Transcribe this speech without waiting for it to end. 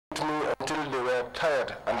until they were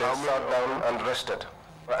tired and they sat down and rested.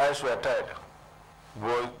 My eyes were tired.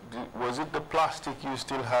 Was it the plastic you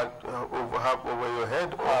still had over your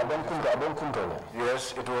head?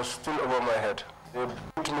 Yes, it was still over my head. They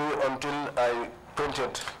beat me until I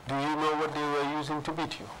fainted. Do you know what they were using to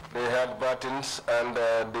beat you? They had battens and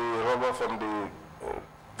the rubber from the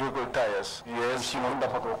vehicle tires. Yes,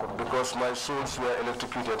 because my soles were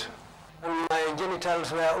electrocuted. And my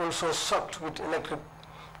genitals were also soaked with electric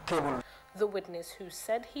cable. The witness, who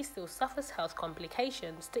said he still suffers health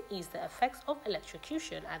complications to ease the effects of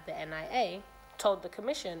electrocution at the NIA, told the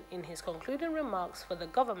Commission in his concluding remarks for the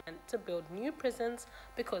government to build new prisons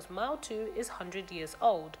because Mile 2 is 100 years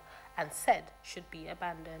old and said should be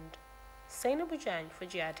abandoned. Saina Bujang for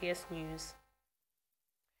GRTS News.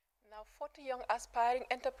 Now, 40 young aspiring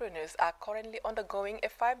entrepreneurs are currently undergoing a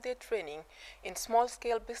 5-day training in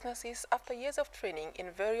small-scale businesses after years of training in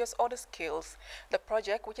various other skills. The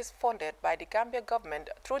project, which is funded by the Gambia government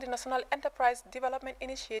through the National Enterprise Development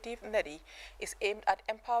Initiative (NEDI, is aimed at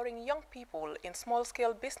empowering young people in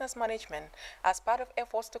small-scale business management as part of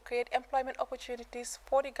efforts to create employment opportunities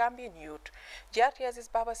for the Gambian youth. GRTS's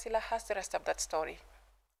Baba Silla has the rest of that story.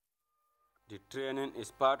 The training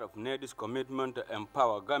is part of NEDI's commitment to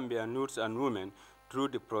empower Gambian youths and women through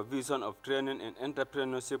the provision of training in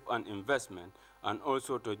entrepreneurship and investment, and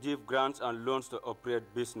also to give grants and loans to operate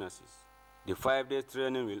businesses. The 5-day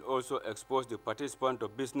training will also expose the participants to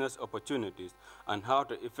business opportunities and how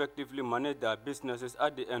to effectively manage their businesses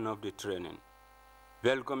at the end of the training.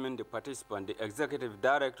 Welcoming the participant, the Executive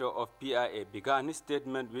Director of PIA began his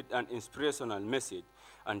statement with an inspirational message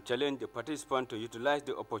and challenged the participant to utilize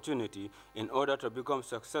the opportunity in order to become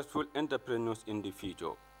successful entrepreneurs in the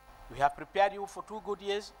future. We have prepared you for 2 good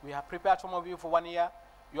years. We have prepared some of you for 1 year.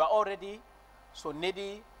 You are all ready. So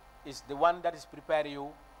NEDI is the one that is preparing you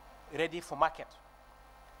ready for market.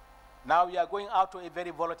 Now we are going out to a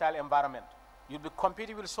very volatile environment. You'll be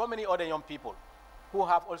competing with so many other young people who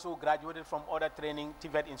have also graduated from other training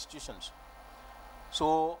TVET institutions.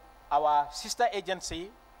 So our sister agency,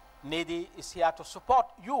 NEDI, is here to support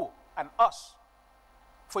you and us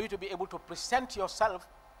for you to be able to present yourself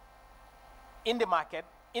in the market,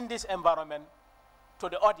 in this environment, to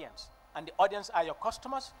the audience. And the audience are your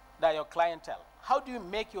customers, they are your clientele. How do you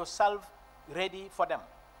make yourself ready for them?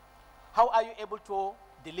 How are you able to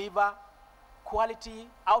deliver quality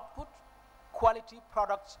output, quality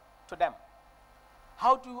products to them?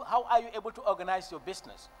 How are you able to organize your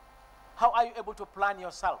business? How are you able to plan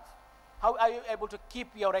yourself? How are you able to keep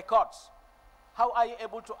your records? How are you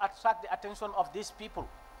able to attract the attention of these people?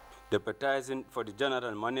 Deputizing for the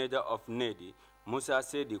General Manager of NEDI, Musa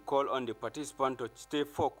said he called on the participant to stay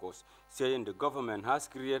focused, saying the government has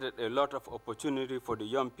created a lot of opportunity for the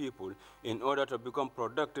young people in order to become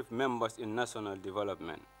productive members in national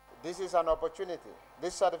development. This is an opportunity.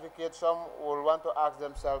 This certificate, some will want to ask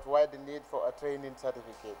themselves why the need for a training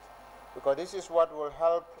certificate. Because this is what will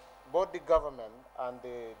help both the government and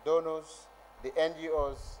the donors, the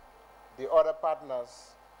NGOs, the other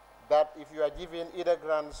partners, that if you are giving either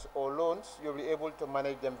grants or loans, you'll be able to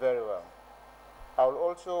manage them very well. I will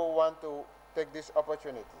also want to take this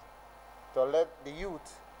opportunity to let the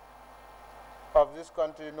youth of this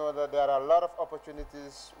country know that there are a lot of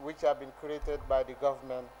opportunities which have been created by the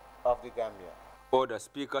government of the Gambia. Other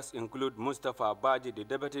speakers include Mustafa Baji, the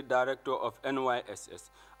Deputy Director of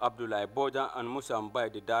NYSS, Abdullah Bojan, and Musa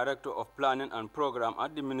Mbai, the Director of Planning and Program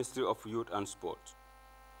at the Ministry of Youth and Sport.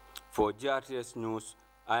 For GRTS News,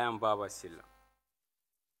 I am Baba Silla.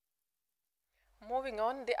 Moving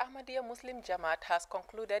on, the Ahmadiyya Muslim Jamaat has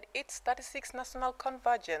concluded its 36th National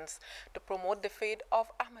Convergence to promote the faith of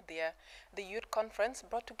Ahmadiyya. The youth conference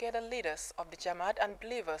brought together leaders of the Jamaat and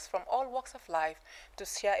believers from all walks of life to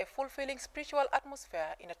share a fulfilling spiritual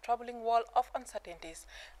atmosphere in a troubling world of uncertainties.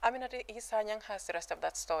 Aminata Isanyang has the rest of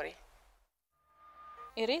that story.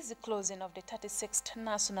 It is the closing of the 36th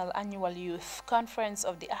National Annual Youth Conference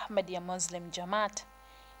of the Ahmadiyya Muslim Jamaat.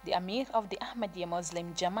 The Amir of the Ahmadiyya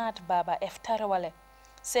Muslim Jamaat, Baba F. Tarawale,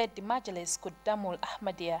 said the Majlis Quddamul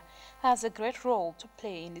Ahmadiyya has a great role to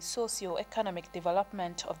play in the socio-economic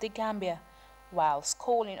development of the Gambia, whilst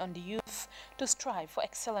calling on the youth to strive for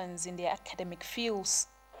excellence in their academic fields.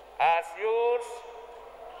 As youths,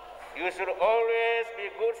 you should always be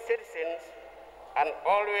good citizens and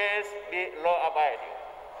always be law-abiding,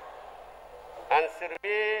 and should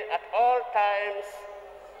be at all times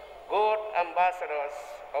good ambassadors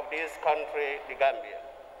of this country, the Gambia.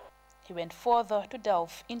 He went further to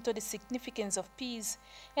delve into the significance of peace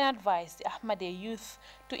and advised the Ahmadiyya youth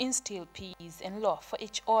to instill peace and love for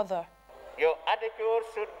each other. Your attitude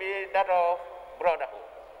should be that of brotherhood,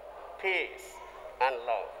 peace, and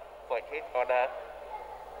love for each other,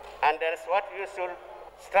 and that is what you should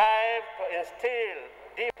strive to instill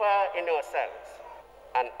deeper in yourselves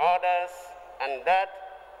and others, and that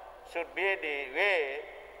should be the way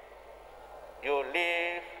you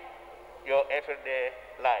live your everyday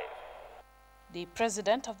life. The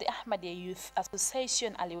president of the Ahmadiyya Youth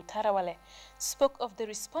Association, Aliu Tarawale, spoke of the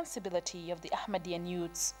responsibility of the Ahmadiyyan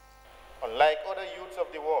youths. Unlike other youths of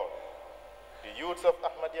the world, the youths of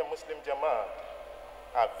Ahmadiyya Muslim Jamaat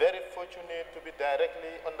are very fortunate to be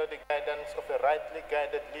directly under the guidance of a rightly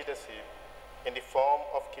guided leadership in the form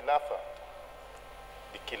of Khilafah.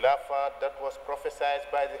 The Khilafah that was prophesied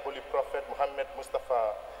by the Holy Prophet Muhammad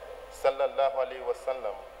Mustafa sallallahu alaihi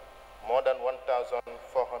wasallam more than 1,400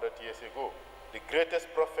 years ago. The greatest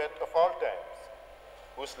prophet of all times,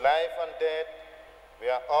 whose life and death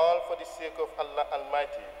were all for the sake of Allah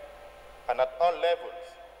Almighty, and at all levels,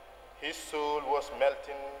 his soul was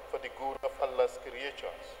melting for the good of Allah's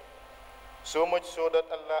creatures. So much so that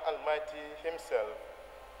Allah Almighty himself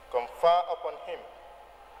conferred upon him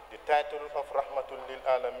the title of Rahmatul Lil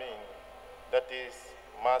Alameen, that is,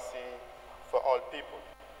 mercy for all people.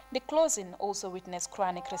 The closing also witnessed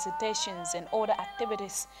Quranic recitations and other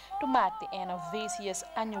activities to mark the end of this year's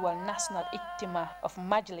annual National Ijtima of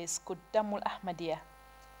Majlis Quddamul Ahmadiyya.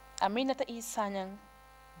 Aminata Isanyang,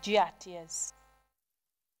 Grts.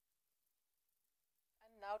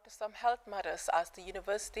 Now to some health matters, as the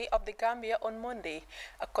University of the Gambia on Monday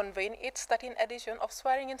convened its 13th edition of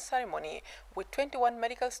swearing-in ceremony with 21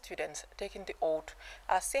 medical students taking the oath.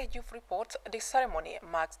 As Sehjuf reports, the ceremony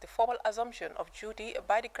marks the formal assumption of duty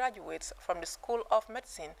by the graduates from the School of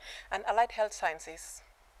Medicine and Allied Health Sciences.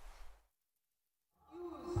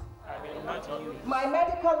 I will not use my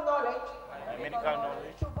medical knowledge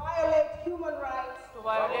to violate human rights,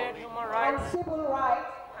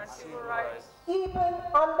 and civil rights, even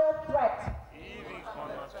under threat.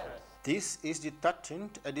 This is the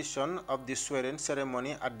 13th edition of the swearing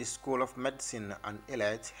ceremony at the School of Medicine and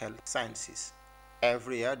Allied Health Sciences.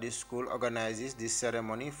 Every year, the school organizes this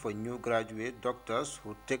ceremony for new graduate doctors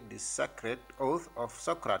who take the sacred oath of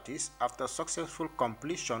Socrates after successful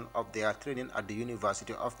completion of their training at the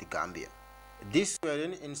University of the Gambia. This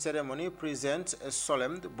swearing-in ceremony presents a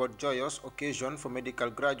solemn but joyous occasion for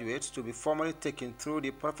medical graduates to be formally taken through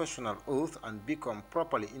the professional oath and become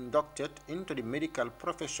properly inducted into the medical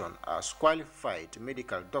profession as qualified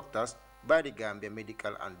medical doctors by the Gambia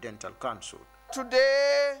Medical and Dental Council.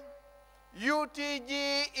 Today,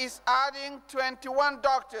 UTG is adding 21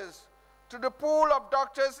 doctors to the pool of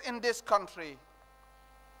doctors in this country.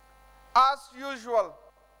 As usual,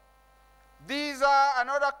 these are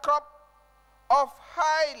another crop of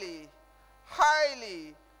highly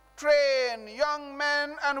trained young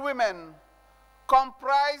men and women,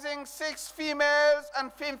 comprising 6 females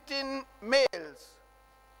and 15 males.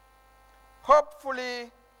 Hopefully,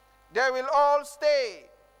 they will all stay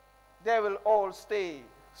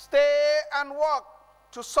and work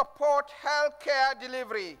to support healthcare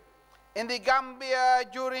delivery in the Gambia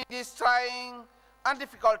during these trying and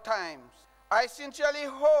difficult times. I sincerely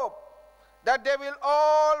hope that they will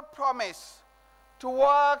all promise to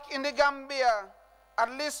work in the Gambia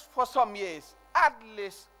at least for some years,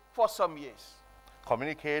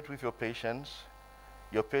 Communicate with your patients.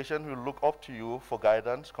 Your patient will look up to you for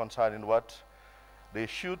guidance concerning what they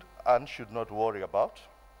should and should not worry about.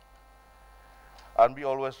 And be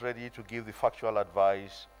always ready to give the factual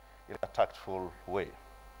advice in a tactful way.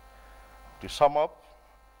 To sum up,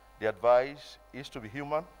 the advice is to be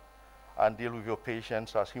human and deal with your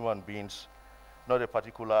patients as human beings, not a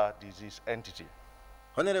particular disease entity.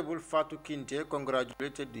 Honorable Fatou Kinte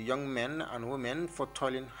congratulated the young men and women for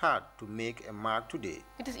toiling hard to make a mark today.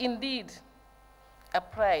 It is indeed a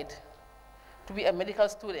pride to be a medical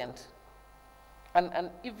student, and an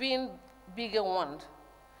even bigger one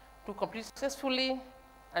to complete successfully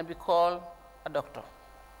and be called a doctor.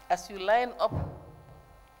 As you line up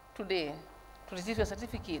today to receive your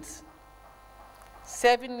certificates,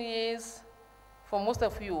 7 years for most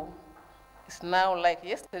of you is now like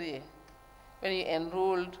yesterday when you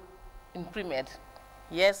enrolled in pre-med.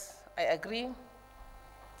 Yes, I agree,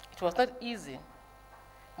 it was not easy,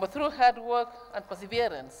 but through hard work and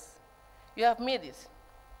perseverance, you have made it.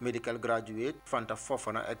 Medical graduate Fanta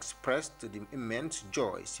Fofana expressed the immense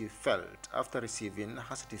joy she felt after receiving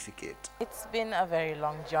her certificate. It's been a very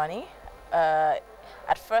long journey.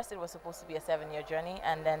 At first it was supposed to be a 7-year journey,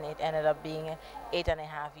 and then it ended up being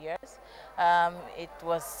 8.5 years. It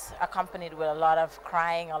was accompanied with a lot of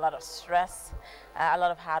crying, a lot of stress, a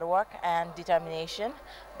lot of hard work and determination.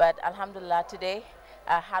 But alhamdulillah, today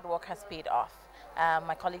hard work has paid off.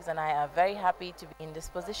 My colleagues and I are very happy to be in this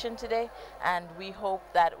position today, and we hope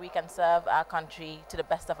that we can serve our country to the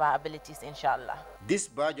best of our abilities, inshallah. This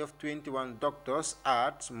batch of 21 doctors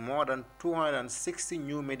adds more than 260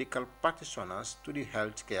 new medical practitioners to the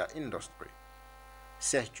healthcare industry.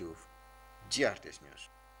 Sergio, Grts News.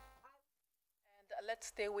 Let's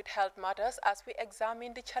stay with health matters as we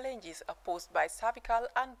examine the challenges posed by cervical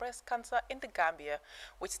and breast cancer in the Gambia,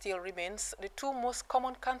 which still remains the two most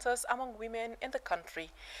common cancers among women in the country.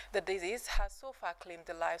 The disease has so far claimed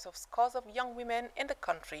the lives of scores of young women in the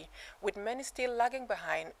country, with many still lagging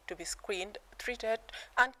behind to be screened, treated,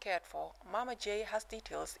 and cared for. Mama J has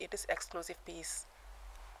details in this exclusive piece.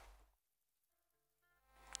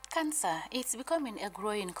 Cancer is becoming a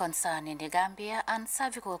growing concern in the Gambia, and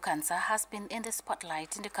cervical cancer has been in the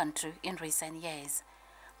spotlight in the country in recent years.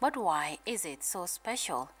 But why is it so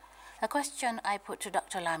special? A question I put to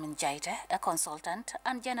Dr. Lamin Jaite, a consultant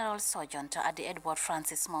and general surgeon at the Edward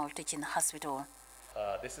Francis Small Teaching Hospital.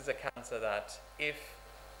 This is a cancer that if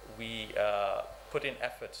we put in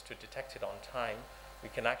efforts to detect it on time, we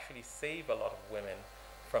can actually save a lot of women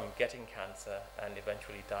from getting cancer and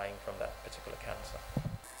eventually dying from that particular cancer.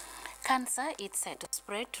 Cancer is said to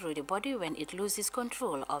spread through the body when it loses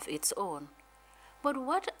control of its own. But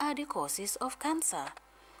what are the causes of cancer?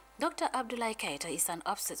 Dr. Abdullah Keita is an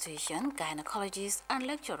obstetrician, gynecologist, and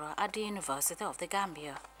lecturer at the University of the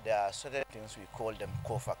Gambia. There are certain things we call them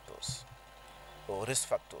cofactors or risk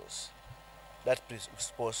factors that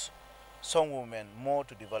predispose some women more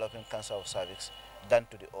to developing cancer of cervix than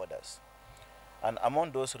to the others. And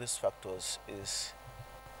among those risk factors is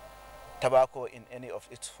tobacco in any of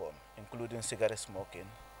its form, including cigarette smoking.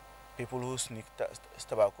 People who sneak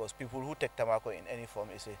tobacco, people who take tobacco in any form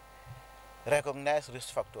is a recognized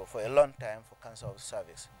risk factor for a long time for cancer of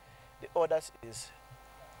cervix. The others is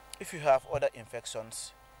if you have other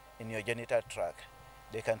infections in your genital tract,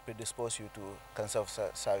 they can predispose you to cancer of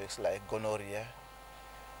cervix like gonorrhea,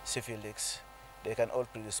 syphilis. They can all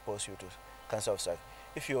predispose you to cancer of cervix.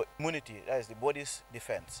 If your immunity, that is the body's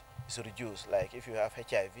defense, is reduced, like if you have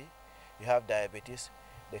HIV, you have diabetes,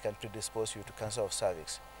 they can predispose you to cancer of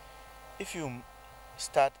cervix. If you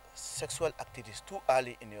start sexual activities too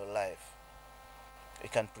early in your life,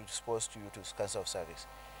 it can predispose you to cancer of cervix.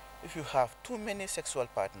 If you have too many sexual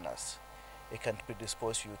partners, it can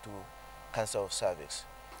predispose you to cancer of cervix.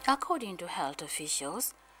 According to health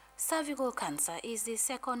officials, cervical cancer is the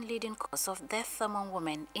second leading cause of death among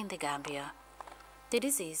women in the Gambia. The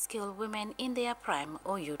disease kills women in their prime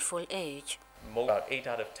or youthful age. About 8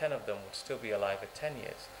 out of 10 of them would still be alive at 10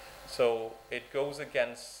 years. So it goes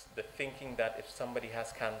against the thinking that if somebody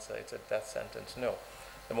has cancer, it's a death sentence. No.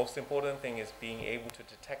 The most important thing is being able to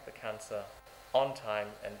detect the cancer on time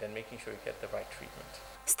and then making sure you get the right treatment.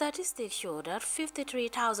 Statistics show that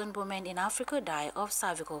 53,000 women in Africa die of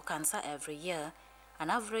cervical cancer every year,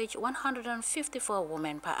 an average 154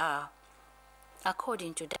 women per hour.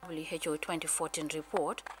 According to WHO 2014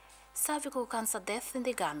 report, cervical cancer death in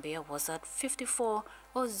the Gambia was at 54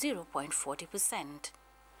 or 0.40%.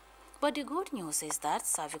 But the good news is that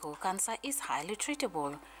cervical cancer is highly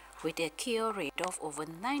treatable, with a cure rate of over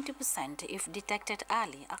 90% if detected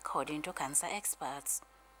early, according to cancer experts.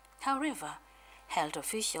 However, health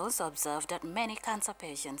officials observe that many cancer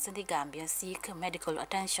patients in the Gambia seek medical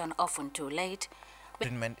attention often too late.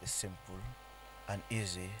 Treatment is simple and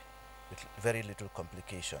easy with very little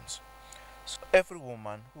complications. So every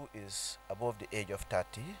woman who is above the age of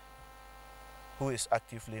 30, who is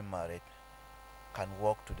actively married, can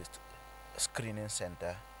walk to the screening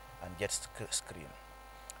center and get screened.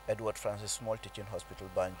 Edward Francis Small Teaching Hospital,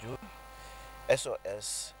 Banjul,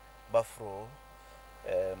 SOS, Bafro,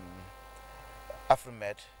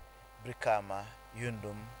 Afrimed, Brikama,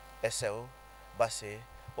 Yundum, Esau, Basse,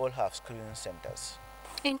 all have screening centers.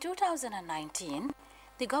 In 2019,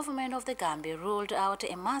 the government of the Gambia rolled out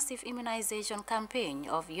a massive immunization campaign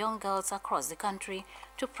of young girls across the country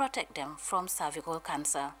to protect them from cervical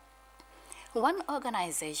cancer. One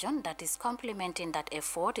organization that is complementing that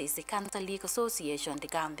effort is the Cancer League Association, the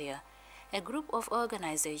Gambia, a group of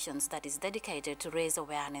organizations that is dedicated to raise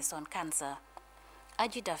awareness on cancer.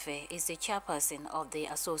 Ajidafe is the chairperson of the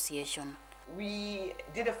association. We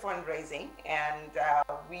did a fundraising, and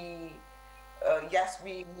yes,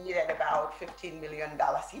 we needed about $15 million.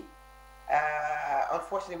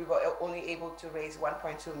 Unfortunately, we were only able to raise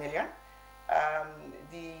 $1.2 million.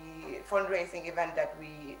 The fundraising event that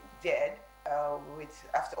we did,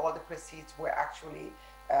 after all the proceeds were actually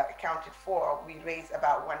accounted for, we raised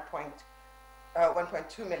about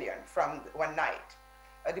 1.2 million from one night.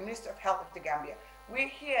 The Minister of Health of the Gambia, we're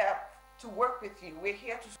here to work with you. We're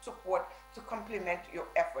here to support, to complement your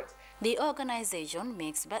efforts. The organization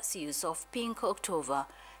makes best use of Pink October,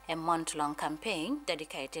 a month-long campaign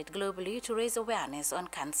dedicated globally to raise awareness on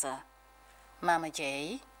cancer. Mama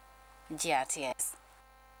J, Grts.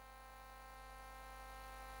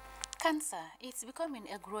 Cancer is becoming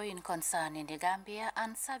a growing concern in the Gambia,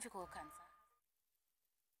 and cervical cancer.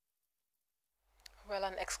 Well,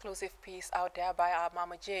 an exclusive piece out there by our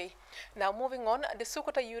Mama J. Now moving on, the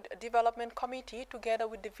Sukuta Youth Development Committee, together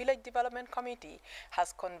with the Village Development Committee,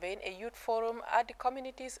 has convened a youth forum at the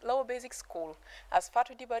community's lower basic school. As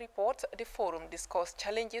Fatou Diba reports, the forum discussed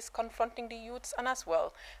challenges confronting the youths and as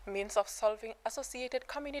well means of solving associated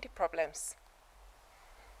community problems.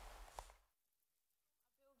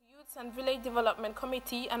 And Village Development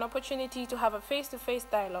Committee an opportunity to have a face-to-face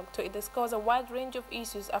dialogue to discuss a wide range of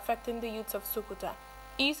issues affecting the youths of Sukuta.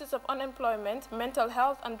 Issues of unemployment, mental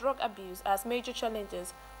health and drug abuse as major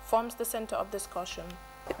challenges forms the center of discussion.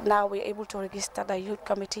 Now we're able to register the youth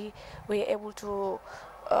committee. We're able to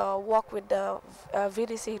work with the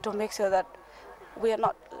VDC to make sure that we are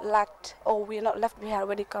not lacked or we are not left behind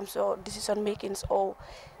when it comes to decision makings or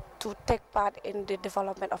to take part in the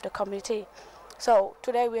development of the community. So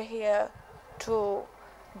today we're here to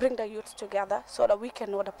bring the youths together so that we can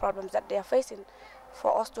know the problems that they are facing,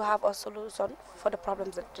 for us to have a solution for the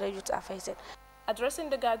problems that the youths are facing. Addressing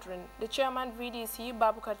the gathering, the chairman VDC,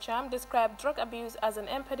 Babukar Cham, described drug abuse as an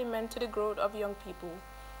impediment to the growth of young people.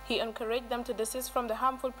 He encouraged them to desist from the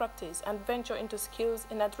harmful practice and venture into skills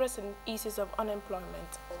in addressing issues of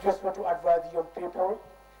unemployment. Just want to advise young people,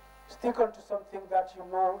 stick on to something that you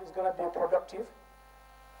know is going to be productive.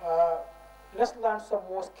 Let's learn some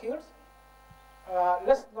more skills.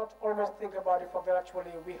 Let's not always think about it for that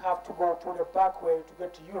actually we have to go through the back way to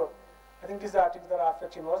get to Europe. I think these are things that are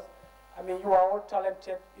affecting us. I mean, you are all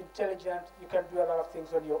talented, intelligent, you can do a lot of things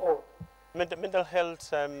on your own. Mental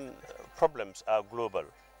health problems are global,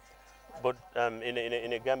 but in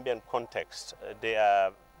a Gambian context, they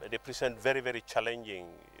present very, very challenging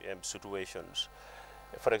situations.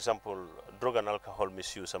 For example, drug and alcohol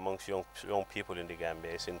misuse amongst young people in the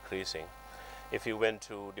Gambia is increasing. If you went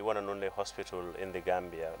to the one and only hospital in the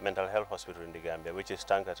Gambia, mental health hospital in the Gambia, which is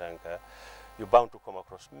Tanka, you're bound to come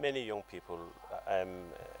across many young people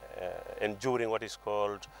enduring what is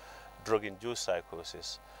called drug-induced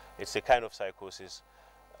psychosis. It's a kind of psychosis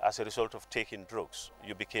as a result of taking drugs.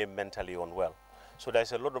 You became mentally unwell. So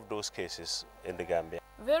there's a lot of those cases in the Gambia.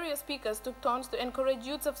 Various speakers took turns to encourage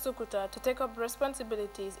youths of Sukuta to take up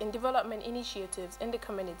responsibilities in development initiatives in the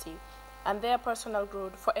community and their personal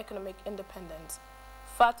growth for economic independence.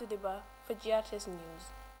 Fatou Diba for Grts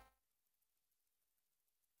News.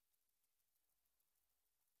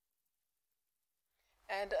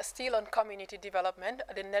 And still on community development,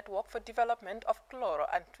 the Network for Development of Cloro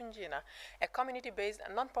and Tunjina, a community-based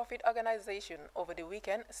non-profit organization, over the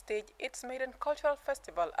weekend staged its maiden cultural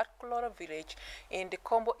festival at Cloro Village in the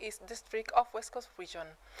Combo East District of West Coast Region.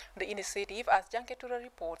 The initiative, as Janketura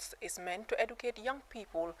reports, is meant to educate young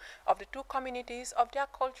people of the two communities of their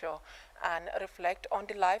culture and reflect on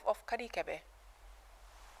the life of Kadikebe.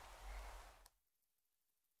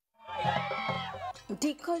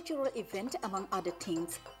 The cultural event, among other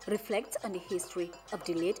things, reflects on the history of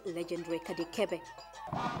the late legendary Kadikebe.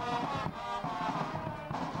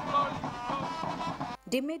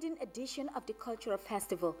 The maiden edition of the cultural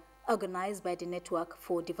festival, organized by the Network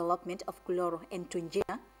for Development of Kuloro and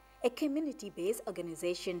Tunjina, a community-based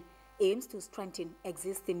organization, aims to strengthen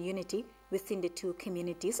existing unity within the two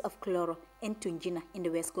communities of Kuloro and Tunjina in the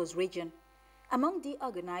West Coast region. Among the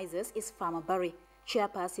organizers is Farmer Barry,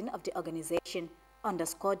 chairperson of the organization,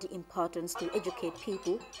 underscored the importance to educate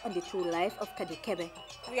people on the true life of Kadikebe.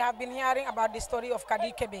 We have been hearing about the story of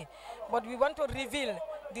Kadikebe, but we want to reveal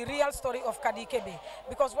the real story of Kadikebe,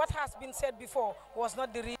 because what has been said before was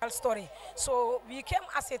not the real story. So we came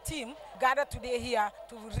as a team, gathered today here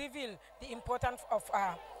to reveal the importance of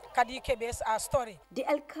Kadikebe's story. The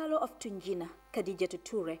Alcalo of Tunjina, Khadija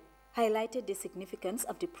Ture, highlighted the significance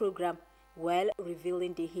of the program while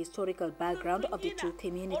revealing the historical background of the two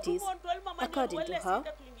communities. According to her,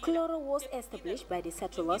 Cloro was established by the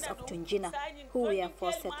settlers of Tunjina, who were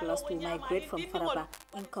first settlers to migrate from Faraba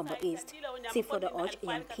in Combo East. She further urged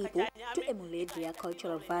young people to emulate their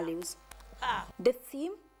cultural values. The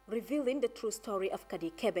theme, revealing the true story of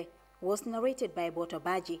Kadikebe, was narrated by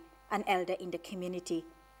Botobaji, an elder in the community,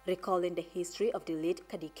 recalling the history of the late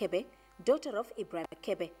Kadikebe, daughter of Ibrahim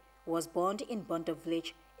Kebe, was born in Bondo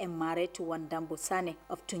village and married to Wandambo Sane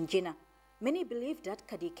of Tunjina. Many believe that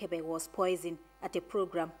Kadikebe was poisoned at a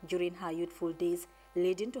program during her youthful days,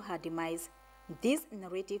 leading to her demise. This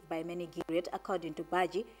narrative by many Grts, according to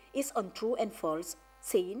Baji, is untrue and false,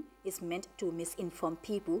 saying is meant to misinform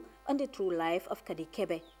people on the true life of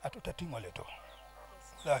Kadikebe.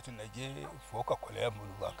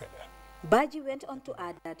 Baji went on to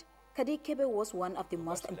add that Kadikebe was one of the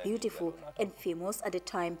most beautiful and famous at the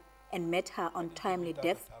time and met her untimely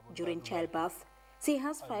death during childbirth. She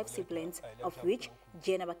has 5 siblings, of which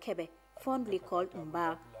Jenaba Kebe, fondly called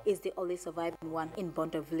Mba, is the only surviving one in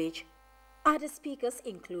Bondo village. Other speakers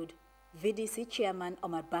include VDC Chairman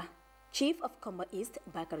Omar Bah, Chief of Combo East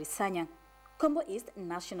Bakari Sanyang, Combo East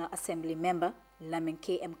National Assembly Member Lamin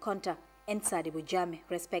K.M. Konta and Sadibu Jame,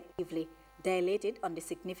 respectively, dilated on the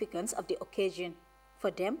significance of the occasion. For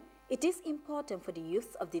them, it is important for the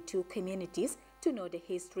youth of the two communities to know the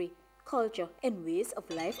history, culture, and ways of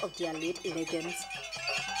life of their late legends.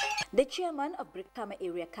 The chairman of Brikama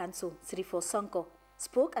Area Council, Srifo Sonko,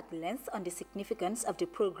 spoke at length on the significance of the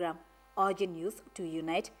program, urging youth to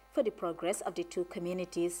unite for the progress of the two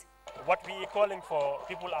communities. What we are calling for,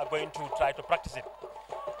 people are going to try to practice it.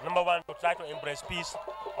 Number one, to try to embrace peace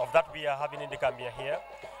of that we are having in the Gambia here.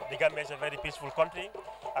 The Gambia is a very peaceful country,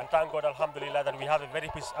 and thank God, alhamdulillah, that we have a very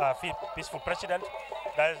peaceful president.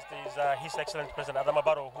 That is His Excellency President Adama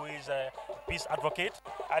Barrow, who is a peace advocate.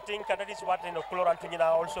 I think that is what Kulor and Tungina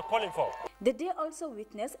are also calling for. The day also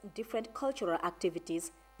witnessed different cultural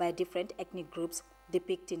activities by different ethnic groups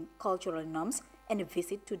depicting cultural norms and a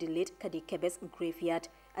visit to the late Kadikebe's graveyard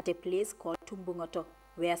at a place called Tumbungoto,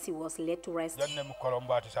 where she was laid to rest.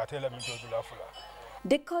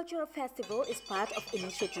 The cultural festival is part of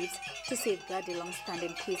initiatives to safeguard the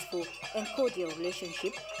long-standing peaceful and cordial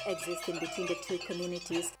relationship existing between the two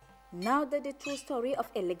communities. Now that the true story of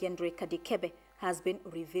a legendary Kadikebe has been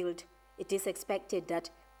revealed, it is expected that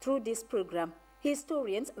through this program,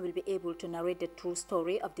 historians will be able to narrate the true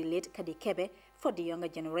story of the late Kadikebe for the younger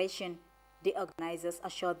generation. The organizers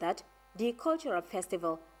assure that the cultural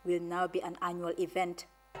festival will now be an annual event.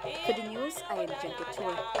 For the news, I am Janke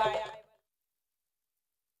Tour.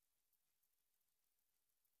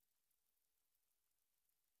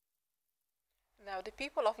 Now, the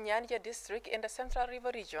people of Nyanja district in the Central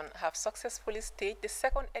River region have successfully staged the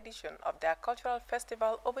second edition of their cultural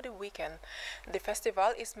festival over the weekend. The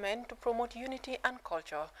festival is meant to promote unity and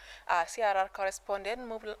culture. Our CRR correspondent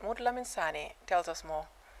Mudlamin Sane tells us more.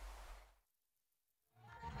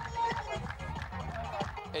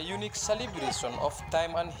 A unique celebration of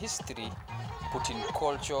time and history, putting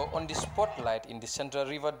culture on the spotlight in the Central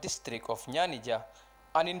River district of Nyanija,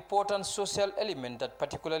 an important social element that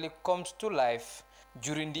particularly comes to life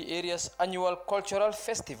during the area's annual cultural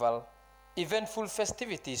festival. Eventful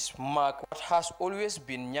festivities mark what has always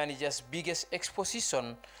been Nyanija's biggest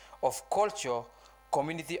exposition of culture,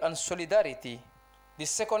 community and solidarity. The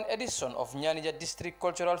second edition of Nyanija District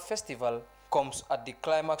Cultural Festival comes at the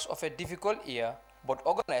climax of a difficult year, but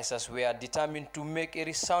organizers were determined to make a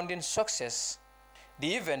resounding success.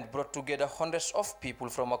 The event brought together hundreds of people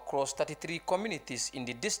from across 33 communities in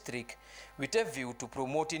the district with a view to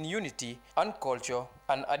promoting unity and culture,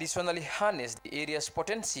 and additionally harness the area's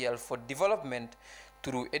potential for development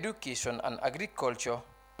through education and agriculture.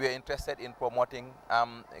 We are interested in promoting a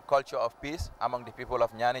culture of peace among the people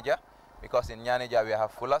of Nyanija, because in Nyanija we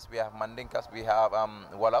have Fulas, we have Mandinkas, we have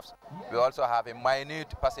Wolofs. We also have a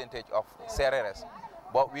minute percentage of Sereres.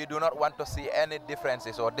 But we do not want to see any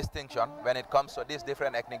differences or distinction when it comes to these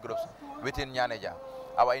different ethnic groups within Nyanija.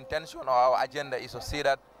 Our intention or our agenda is to see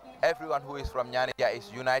that everyone who is from Nyanija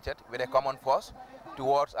is united with a common force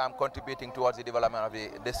towards contributing towards the development of the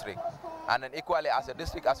district. And then equally, as a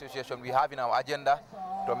district association, we have in our agenda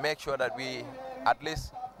to make sure that we at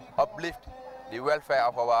least uplift the welfare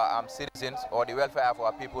of our citizens or the welfare of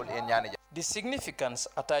our people in Nyanija. The significance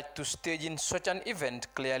attached to staging such an event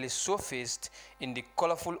clearly surfaced in the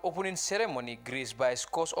colorful opening ceremony graced by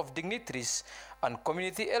scores of dignitaries and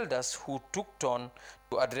community elders who took turn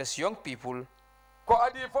to address young people.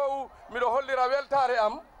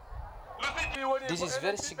 This is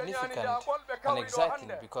very significant and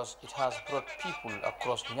exciting because it has brought people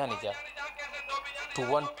across Nyanija to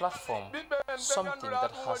one platform, something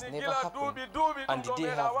that has never happened, and they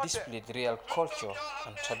have displayed real culture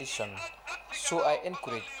and tradition. So I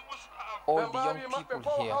encourage all the young people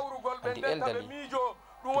here and the elderly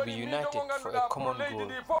to be united for a common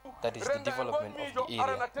goal, that is the development of the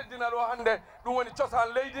area.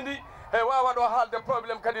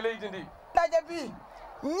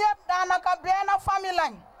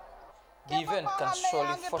 The event can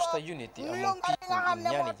surely foster unity among people in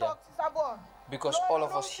Nyanija, because all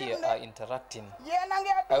of us here are interacting.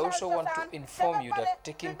 I also want to inform you that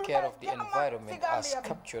taking care of the environment as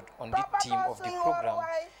captured on the theme of the program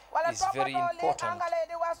is very important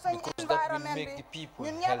because that will make the people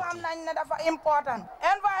healthy.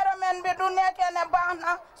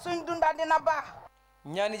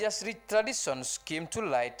 Nyanija's rich traditions came to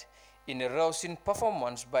light in a rousing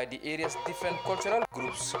performance by the area's different cultural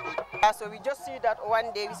groups. So we just see that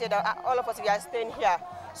one day we said that all of us we are staying here.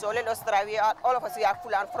 So let us try. All of us we are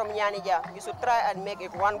full and from Nyanija. We should try and make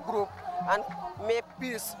it one group and make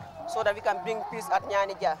peace so that we can bring peace at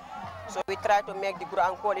Nyanija. So we try to make the group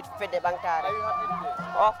and call it Fede Bangtare.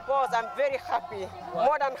 Of course, I'm very happy,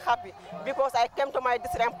 more than happy, because I came to my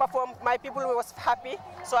district and performed. My people was happy,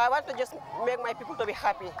 so I want to just make my people to be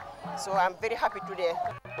happy. So I'm very happy today.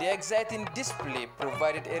 The exciting display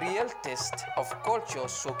provided a real taste of culture,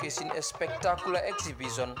 showcasing a spectacular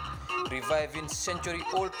exhibition, reviving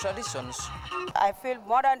century-old traditions. I feel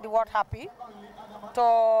more than the word happy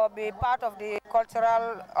to be part of the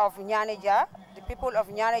cultural of Nyanija, the people of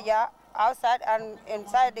Nyanija outside and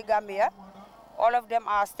inside the Gambia. All of them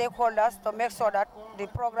are stakeholders to make sure that the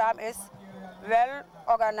program is well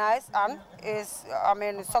organized and is,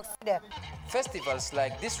 succeeded. Festivals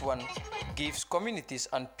like this one gives communities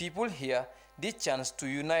and people here the chance to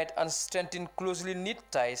unite and strengthen closely knit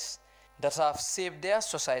ties that have shaped their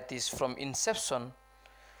societies from inception.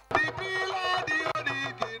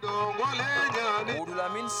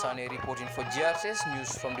 Modulamin Sane reporting for Grts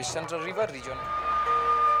News from the Central River region.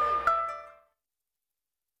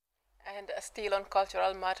 And still on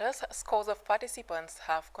cultural matters, scores of participants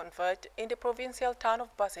have converged in the provincial town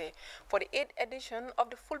of Basse for the 8th edition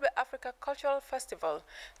of the Fulbe Africa Cultural Festival.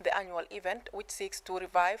 The annual event, which seeks to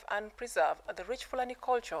revive and preserve the rich Fulani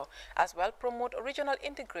culture as well promote regional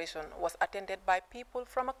integration, was attended by people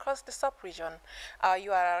from across the sub-region. Our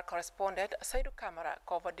URR correspondent Saidu Kamara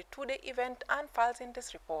covered the two-day event and files in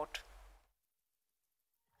this report.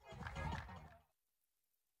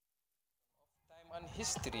 And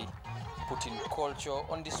history, putting culture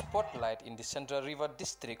on the spotlight in the Central River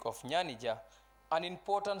district of Nyanija, an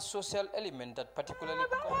important social element that particularly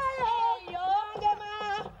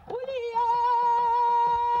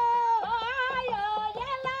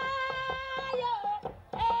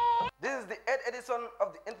This is the 8th edition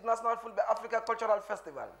of the International Fulbe Africa Cultural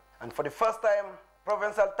Festival, and for the first time,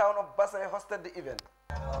 provincial town of Basse hosted the event.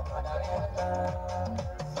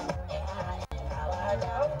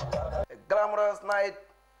 A glamorous night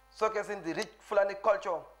showcasing the rich Fulani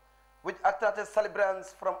culture, which attracted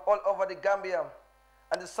celebrants from all over the Gambia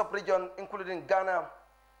and the sub-region, including Ghana,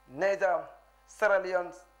 Niger, Sierra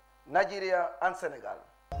Leone, Nigeria, and Senegal.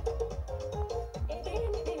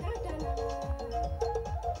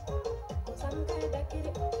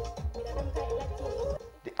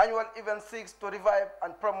 The annual event seeks to revive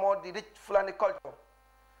and promote the rich Fulani culture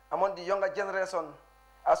among the younger generation,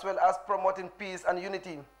 as well as promoting peace and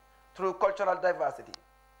unity through cultural diversity.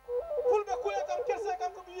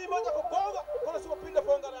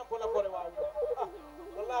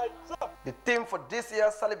 The theme for this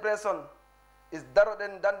year's celebration is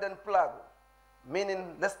Daroden Danden Plago,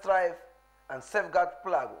 meaning let's strive and safeguard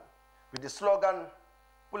Plago, with the slogan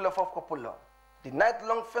Pulla Fofko Pulla. The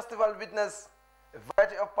night-long festival witnessed a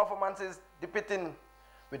variety of performances depicting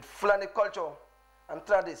with Fulani culture and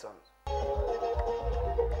traditions.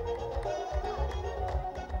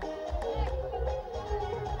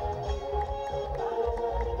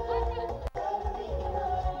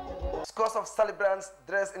 Scores of celebrants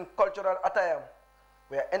dressed in cultural attire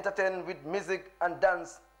were entertained with music and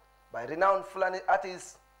dance by renowned Fulani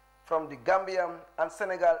artists from the Gambia and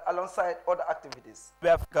Senegal, alongside other activities. We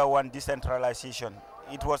have got one decentralization.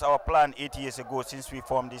 It was our plan 8 years ago, since we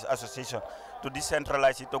formed this association, to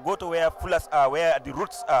decentralize it, to go to where Fulas are, where the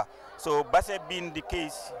roots are. So Basse being the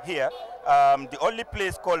case here, the only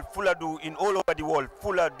place called Fuladu in all over the world,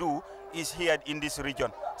 Fuladu, is here in this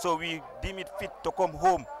region. So we deem it fit to come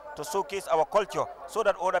home to showcase our culture, so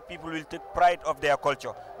that other people will take pride of their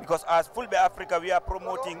culture. Because as Fulbe Africa, we are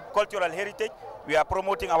promoting cultural heritage, we are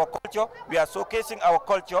promoting our culture, we are showcasing our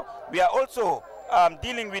culture, we are also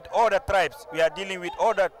dealing with other tribes, we are dealing with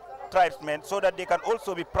other tribesmen, so that they can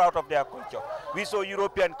also be proud of their culture. We saw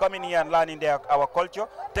Europeans coming here and learning our culture,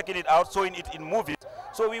 taking it out, showing it in movies.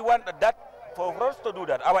 So we want that, for us to do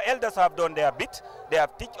that. Our elders have done their bit, they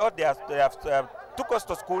have taught us, they have took us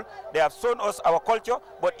to school, they have shown us our culture,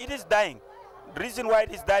 but it is dying. The reason why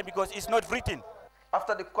it is dying, because it's not written.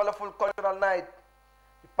 After the colorful cultural night,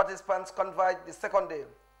 the participants converged the second day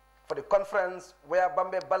for the conference, where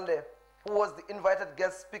Bambe Balde, who was the invited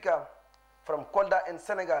guest speaker from Kolda in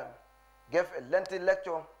Senegal, gave a lengthy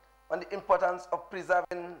lecture on the importance of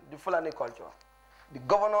preserving the Fulani culture. The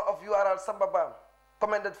governor of URL Sambaba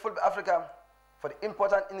commended Fulbe Africa for the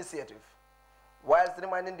important initiative. whilst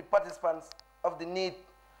reminding the participants of the need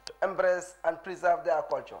to embrace and preserve their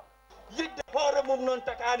culture. Yidde hoore mum non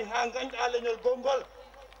takani ha ganda leñol gongol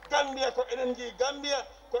Gambia ko enen ji Gambia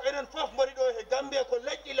ko enen fof mari do he Gambia ko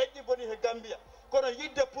leƴƴi boni he Gambia kono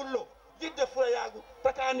yidde pullo yidde furayagu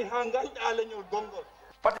takani ha ganda leñol gongol.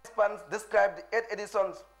 Participants described the 8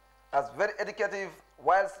 editions as very educative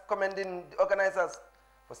whilst commending the organizers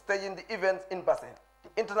for staging the events in Basse.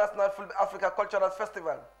 The International Film Africa Cultural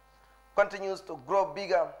Festival continues to grow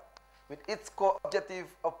bigger with its core objective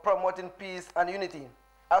of promoting peace and unity,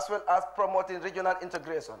 as well as promoting regional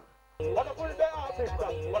integration.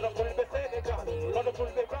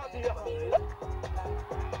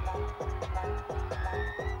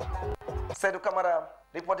 Seydou Kamara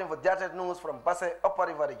reporting for Diated News from Basse, Upper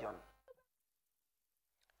River Region.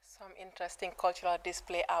 Some interesting cultural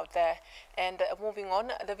display out there. And moving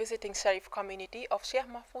on, the visiting Sheriff community of Sheikh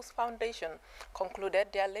Mahfouz Foundation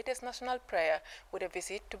concluded their latest national prayer with a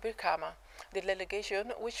visit to Brikama. The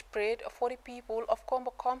delegation, which prayed for the people of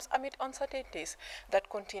Kombo, comes amid uncertainties that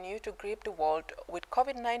continue to grip the world, with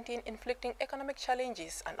COVID-19 inflicting economic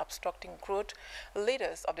challenges and obstructing growth.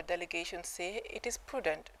 Leaders of the delegation say it is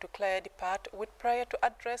prudent to clear the path with prayer to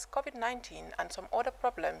address COVID-19 and some other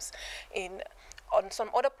problems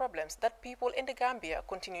that people in the Gambia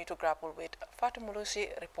continue to grapple with.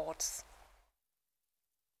 Fatumulushi reports.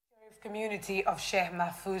 The community of Sheikh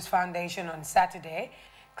Mahfouz Foundation on Saturday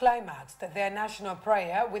climaxed their national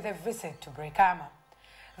prayer with a visit to Brikama.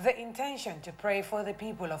 The intention to pray for the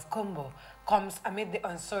people of Kombo comes amid the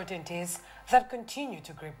uncertainties that continue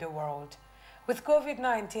to grip the world. With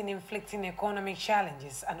COVID-19 inflicting economic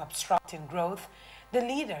challenges and obstructing growth, the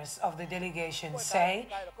leaders of the delegation say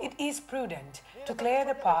it is prudent to clear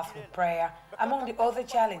the path with prayer among the other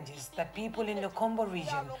challenges that people in the Kombo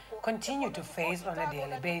region continue to face on a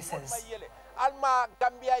daily basis.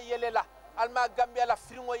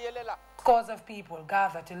 Scores of people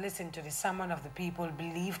gather to listen to the sermon of the people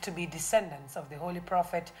believed to be descendants of the Holy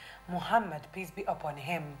Prophet Muhammad, peace be upon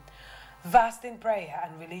him. Vast in prayer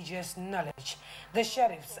and religious knowledge, the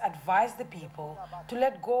sheriffs advise the people to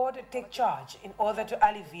let God take charge in order to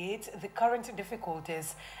alleviate the current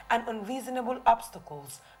difficulties and unreasonable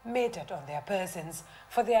obstacles meted on their persons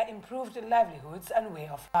for their improved livelihoods and way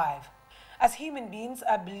of life. As human beings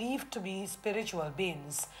are believed to be spiritual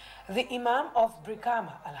beings, the Imam of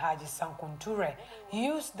Brikama, Alhaji Sankunture,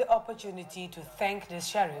 used the opportunity to thank the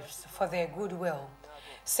sheriffs for their goodwill,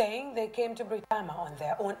 saying they came to Brikama on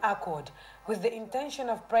their own accord with the intention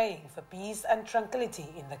of praying for peace and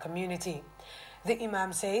tranquility in the community. The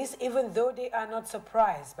Imam says even though they are not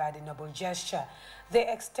surprised by the noble gesture, they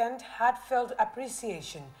extend heartfelt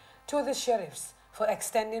appreciation to the sheriffs for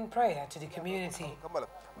extending prayer to the community.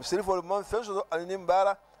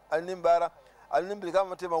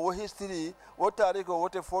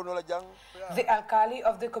 The alkali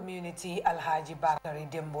of the community, Alhaji Bakari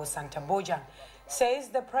Dembo Santabojang, says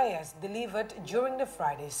the prayers delivered during the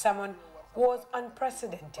Friday sermon was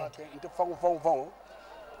unprecedented.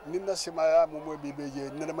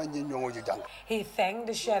 He thanked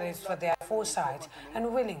the sheriffs for their foresight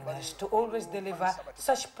and willingness to always deliver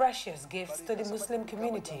such precious gifts to the Muslim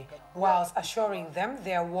community, whilst assuring them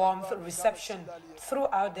their warm reception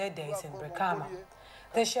throughout their days in Brikama.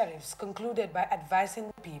 The sheriffs concluded by advising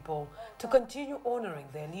the people to continue honoring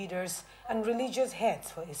their leaders and religious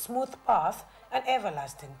heads for a smooth path and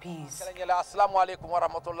everlasting peace.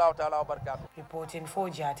 Reporting for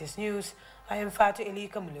Grts News, I am Fatu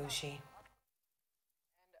Elika Mulushi.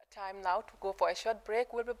 Time now to go for a short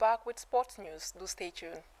break. We'll be back with sports news. Do stay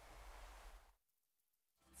tuned.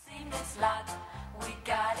 We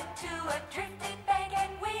got into a drifting bank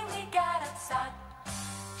and we got outside.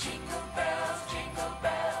 Jingle bells,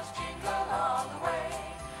 jingle all the way.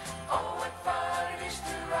 Oh, what fun it is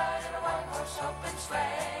to ride in a one-horse open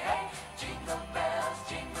sleigh. Jingle bells,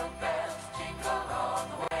 jingle all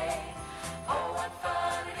the way. Oh, what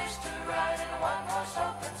fun it is to ride in a one-horse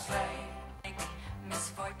open sleigh.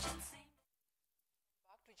 Misfortune.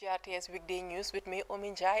 Grts Weekday News with me,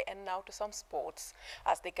 Ominjai, and now to some sports.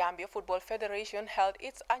 As the Gambia Football Federation held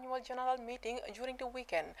its annual general meeting during the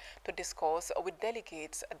weekend to discuss with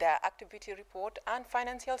delegates their activity report and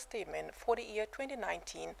financial statement for the year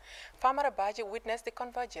 2019, Famara Baji witnessed the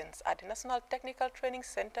convergence at the National Technical Training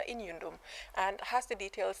Center in Yundum and has the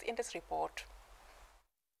details in this report.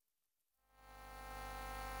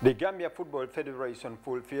 The Gambia Football Federation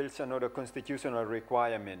fulfills another constitutional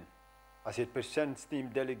requirement as it presents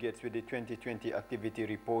team delegates with the 2020 activity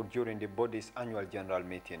report during the body's annual general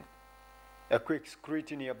meeting. A quick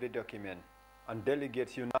scrutiny of the document and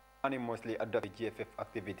delegates unanimously adopt the GFF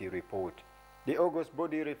activity report. The August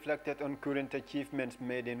body reflected on current achievements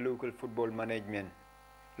made in local football management,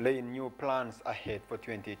 laying new plans ahead for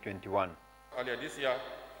 2021. Earlier this year,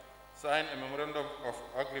 signed a memorandum of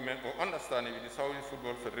agreement or understanding with the Saudi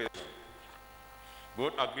Football Federation.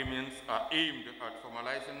 Both agreements are aimed at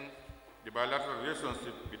formalizing the bilateral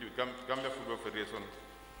relationship between Gambia Football Federation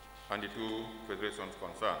and the two federations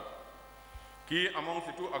concerned. Key amongst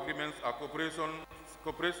the two agreements are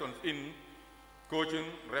cooperations in coaching,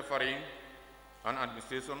 refereeing, and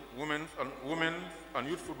administration, women's and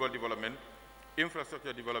youth football development,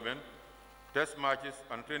 infrastructure development, test matches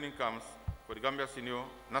and training camps for the Gambia senior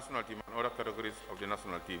national team and other categories of the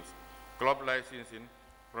national teams, club licensing,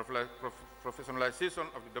 professionalization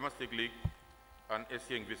of the domestic league, and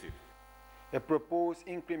Asian visit. A proposed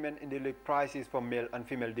increment in the league prices for male and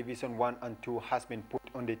female Division 1 and 2 has been put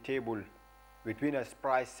on the table, with winners'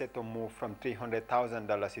 prize set to move from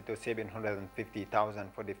 $300,000 to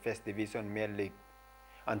 $750,000 for the First Division Male League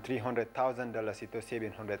and $300,000 to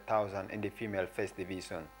 $700,000 in the female First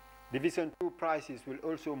Division. Division 2 prices will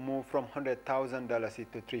also move from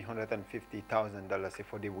 $100,000 to $350,000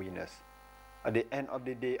 for the winners. At the end of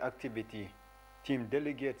the day activity, team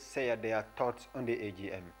delegates shared their thoughts on the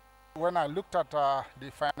AGM. When I looked at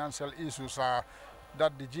the financial issues that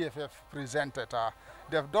the GFF presented,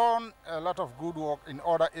 they've done a lot of good work in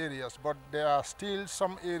other areas, but there are still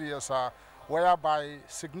some areas whereby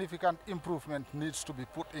significant improvement needs to be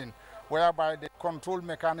put in, whereby the control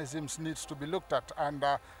mechanisms needs to be looked at, and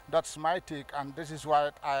that's my take, and this is why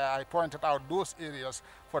I pointed out those areas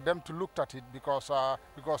for them to look at it, because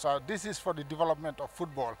this is for the development of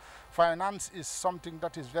football. Finance is something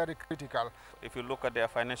that is very critical. If you look at their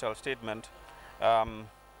financial statement,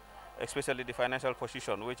 especially the financial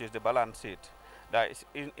position, which is the balance sheet, there is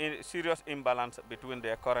a serious imbalance between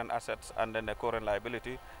their current assets and then the current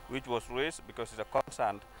liability, which was raised because it's a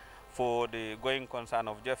concern for the going concern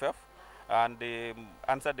of GFF. And the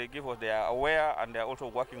answer they give was they are aware and they are also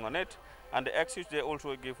working on it. And the excuse they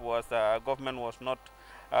also give was government was not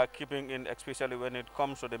keeping in, especially when it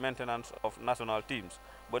comes to the maintenance of national teams.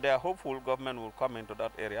 But they are hopeful government will come into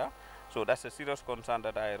that area. So that's a serious concern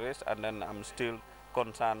that I raised, and then I'm still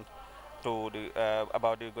concerned to the,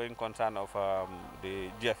 about the going concern of the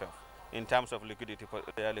GFF in terms of liquidity,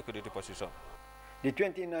 their liquidity position. The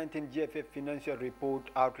 2019 GFF financial report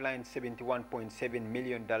outlined $71.7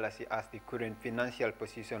 million as the current financial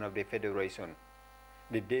position of the Federation.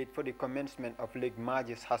 The date for the commencement of league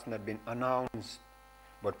matches has not been announced,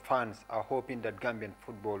 but fans are hoping that Gambian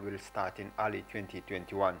football will start in early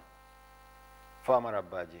 2021. Farmer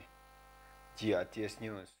Abaji, GRTS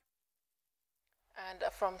News. And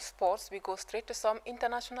from sports, we go straight to some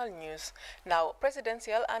international news. Now,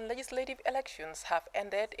 presidential and legislative elections have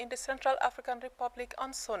ended in the Central African Republic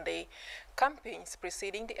on Sunday. Campaigns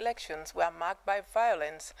preceding the elections were marked by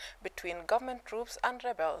violence between government troops and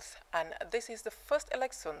rebels, and this is the first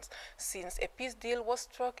elections since a peace deal was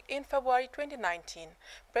struck in February 2019.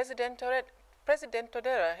 President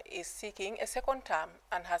Todera is seeking a second term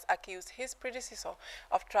and has accused his predecessor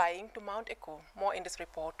of trying to mount a coup. More in this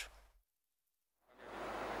report.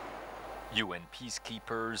 UN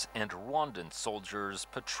peacekeepers and Rwandan soldiers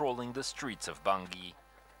patrolling the streets of Bangui,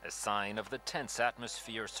 a sign of the tense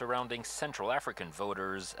atmosphere surrounding Central African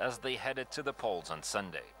voters as they headed to the polls on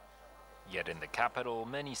Sunday. Yet in the capital,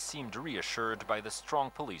 many seemed reassured by the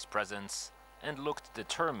strong police presence and looked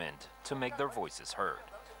determined to make their voices heard.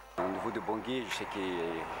 Au niveau de Bangui, je sais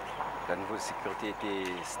que la nouvelle sécurité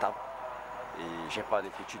était stable et j'ai pas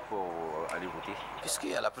d'inquiétude pour aller voter.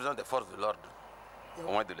 Puisqu'il y a la présence des forces de l'ordre, au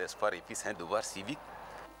moins de l'espoir et puis c'est un devoir civique.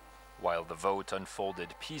 While the vote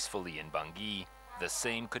unfolded peacefully in Bangui, the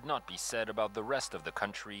same could not be said about the rest of the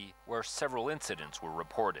country, where several incidents were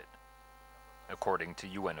reported. According to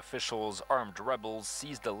UN officials, armed rebels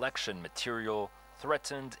seized election material,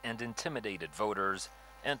 threatened and intimidated voters,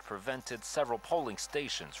 and prevented several polling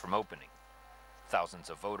stations from opening. Thousands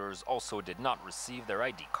of voters also did not receive their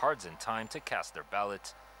ID cards in time to cast their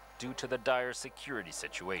ballot due to the dire security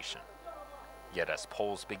situation. Yet as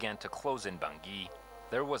polls began to close in Bangui,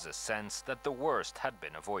 there was a sense that the worst had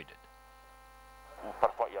been avoided.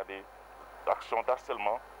 Parfois, il y a des actions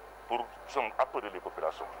d'harcèlement pour appeler les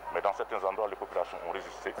populations. Mais dans certains endroits, les populations ont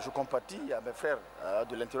résisté. Je compatis à mes frères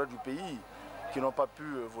de l'intérieur du pays qui n'ont pas pu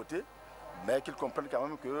voter, mais qu'ils comprennent quand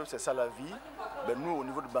même que c'est ça la vie. Ben nous, au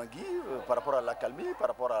niveau de Bangui, par rapport à l'accalmie, par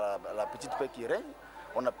rapport à la petite paix qui règne,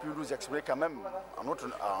 on a pu nous exprimer quand même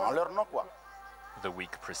en leur nom, quoi. The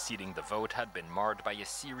week preceding the vote had been marred by a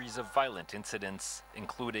series of violent incidents,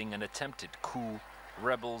 including an attempted coup,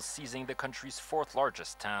 rebels seizing the country's fourth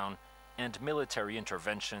largest town, and military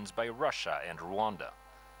interventions by Russia and Rwanda.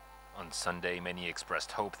 On Sunday, many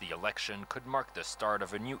expressed hope the election could mark the start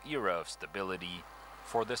of a new era of stability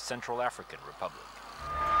for the Central African Republic.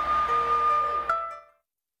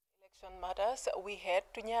 Matters, we head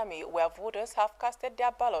to Niamey, where voters have casted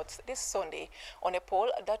their ballots this Sunday on a poll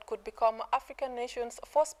that could become African nation's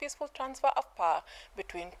first peaceful transfer of power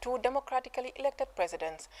between two democratically elected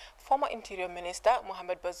presidents. Former Interior Minister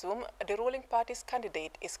Mohamed Bazoum, the ruling party's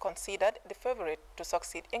candidate, is considered the favorite to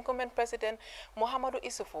succeed incumbent President Mohamedou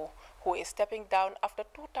Issoufou, who is stepping down after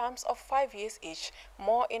 2 terms of 5 years each.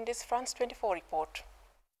 More in this France 24 report.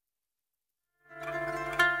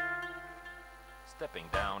 Stepping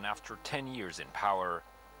down after 10 years in power,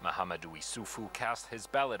 Mahamadou Issoufou cast his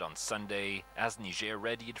ballot on Sunday as Niger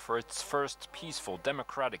readied for its first peaceful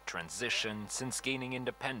democratic transition since gaining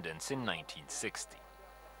independence in 1960.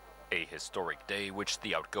 A historic day which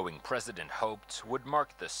the outgoing president hoped would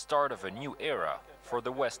mark the start of a new era for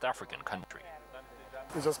the West African country.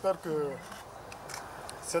 J'espère que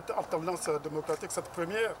cette alternance démocratique, cette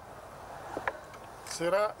première,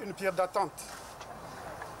 sera une pierre d'attente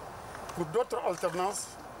pour d'autres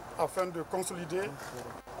alternances afin de consolider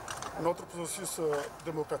notre processus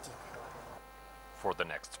démocratique. For the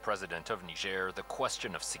next president of Niger, the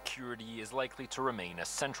question of security is likely to remain a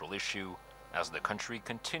central issue as the country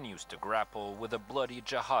continues to grapple with a bloody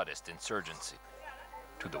jihadist insurgency.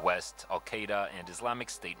 To the west, Al-Qaeda and Islamic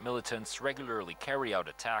State militants regularly carry out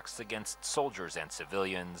attacks against soldiers and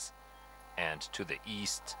civilians. And to the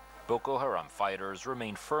east, Boko Haram fighters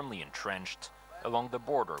remain firmly entrenched along the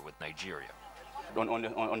border with Nigeria. On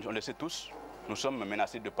le sait tous, nous sommes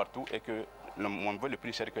menacés de partout et que mon vœu le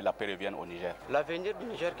plus cher est que la paix revienne au Niger. L'avenir du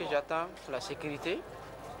Niger que j'attends, c'est la sécurité,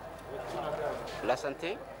 la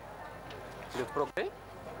santé, le progrès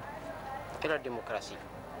et la démocratie.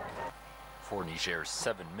 For Niger's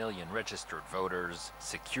 7 million registered voters,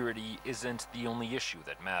 security isn't the only issue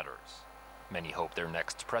that matters. Many hope their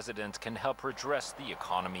next president can help redress the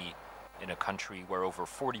economy in a country where over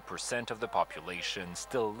 40% of the population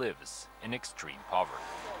still lives in extreme poverty.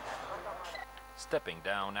 Stepping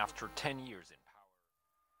down after 10 years in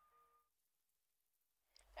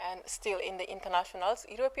And still in the internationals,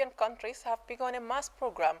 European countries have begun a mass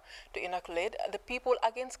program to inoculate the people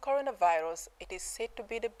against coronavirus. It is said to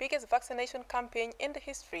be the biggest vaccination campaign in the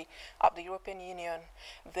history of the European Union.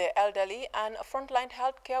 The elderly and frontline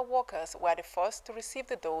healthcare workers were the first to receive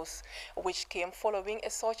the dose, which came following a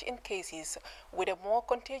surge in cases with a more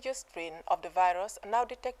contagious strain of the virus now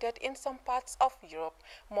detected in some parts of Europe.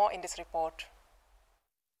 More in this report.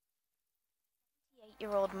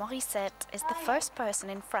 8-year-old Morissette is the first person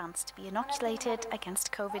in France to be inoculated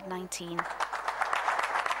against COVID-19.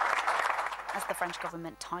 As the French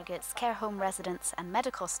government targets care home residents and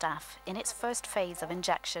medical staff in its first phase of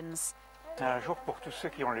injections. C'est un jour pour tous ceux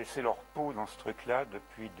qui ont laissé leur peau dans ce truc-là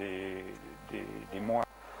depuis des mois.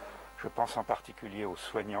 Je pense en particulier aux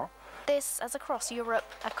soignants. This, as across Europe,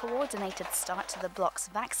 a coordinated start to the bloc's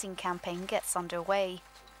vaccine campaign gets underway.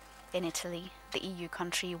 In Italy, the EU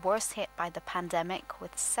country worst hit by the pandemic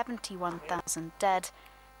with 71,000 dead,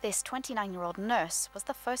 this 29-year-old nurse was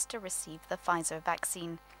the first to receive the Pfizer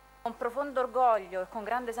vaccine. Con profondo orgoglio e con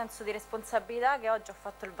grande senso di responsabilità che oggi ho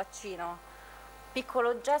fatto il vaccino.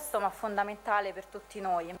 Piccolo gesto ma fondamentale per tutti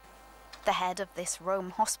noi. The head of this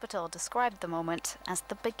Rome hospital described the moment as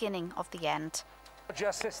the beginning of the end. Oggi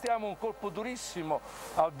assistiamo a un colpo durissimo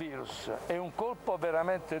al virus, è un colpo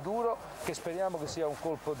veramente duro che speriamo che sia un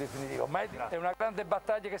colpo definitivo, ma è una grande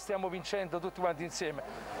battaglia che stiamo vincendo tutti quanti insieme,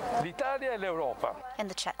 l'Italia e l'Europa. In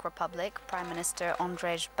the Czech Republic, Prime Minister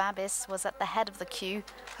Andrej Babis was at the head of the queue,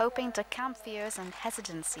 hoping to calm fears and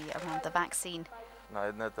hesitancy around the vaccine. Na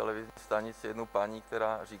jedné televizní stanici jednu paní,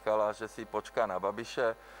 která říkala, že si počká na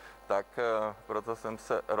Babiše, tak proto jsem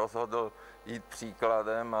se rozhodl jít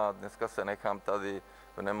příkladem a dneska se nechám tady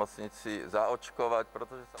v nemocnici zaočkovat,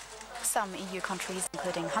 protože... Some EU countries,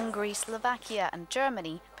 including Hungary, Slovakia and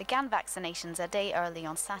Germany, began vaccinations a day early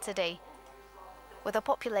on Saturday. With a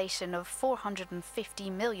population of 450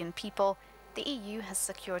 million people, the EU has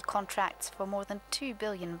secured contracts for more than 2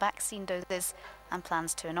 billion vaccine doses and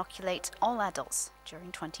plans to inoculate all adults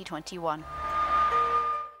during 2021.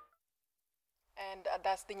 And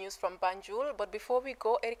that's the news from Banjul. But before we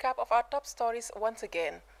go, a recap of our top stories once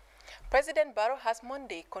again. President Barrow has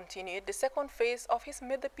Monday continued the second phase of his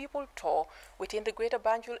Meet the People tour within the Greater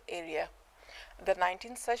Banjul area. The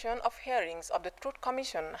 19th session of hearings of the Truth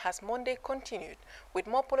Commission has Monday continued, with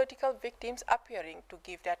more political victims appearing to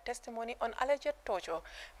give their testimony on alleged torture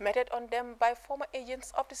meted on them by former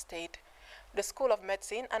agents of the state. The School of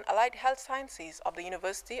Medicine and Allied Health Sciences of the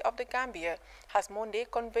University of the Gambia has Monday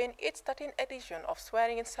convened its 13th edition of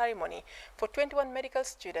swearing-in ceremony for 21 medical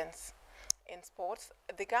students. In sports,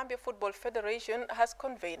 the Gambia Football Federation has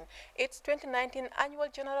convened its 2019 annual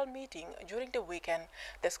general meeting during the weekend,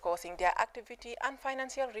 discussing their activity and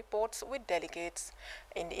financial reports with delegates.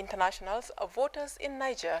 In the internationals, voters in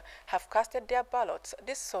Niger have casted their ballots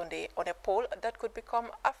this Sunday on a poll that could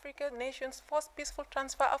become African nation's first peaceful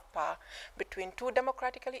transfer of power between two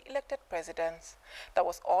democratically elected presidents. That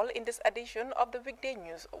was all in this edition of the Weekday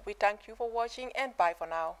News. We thank you for watching and bye for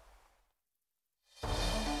now.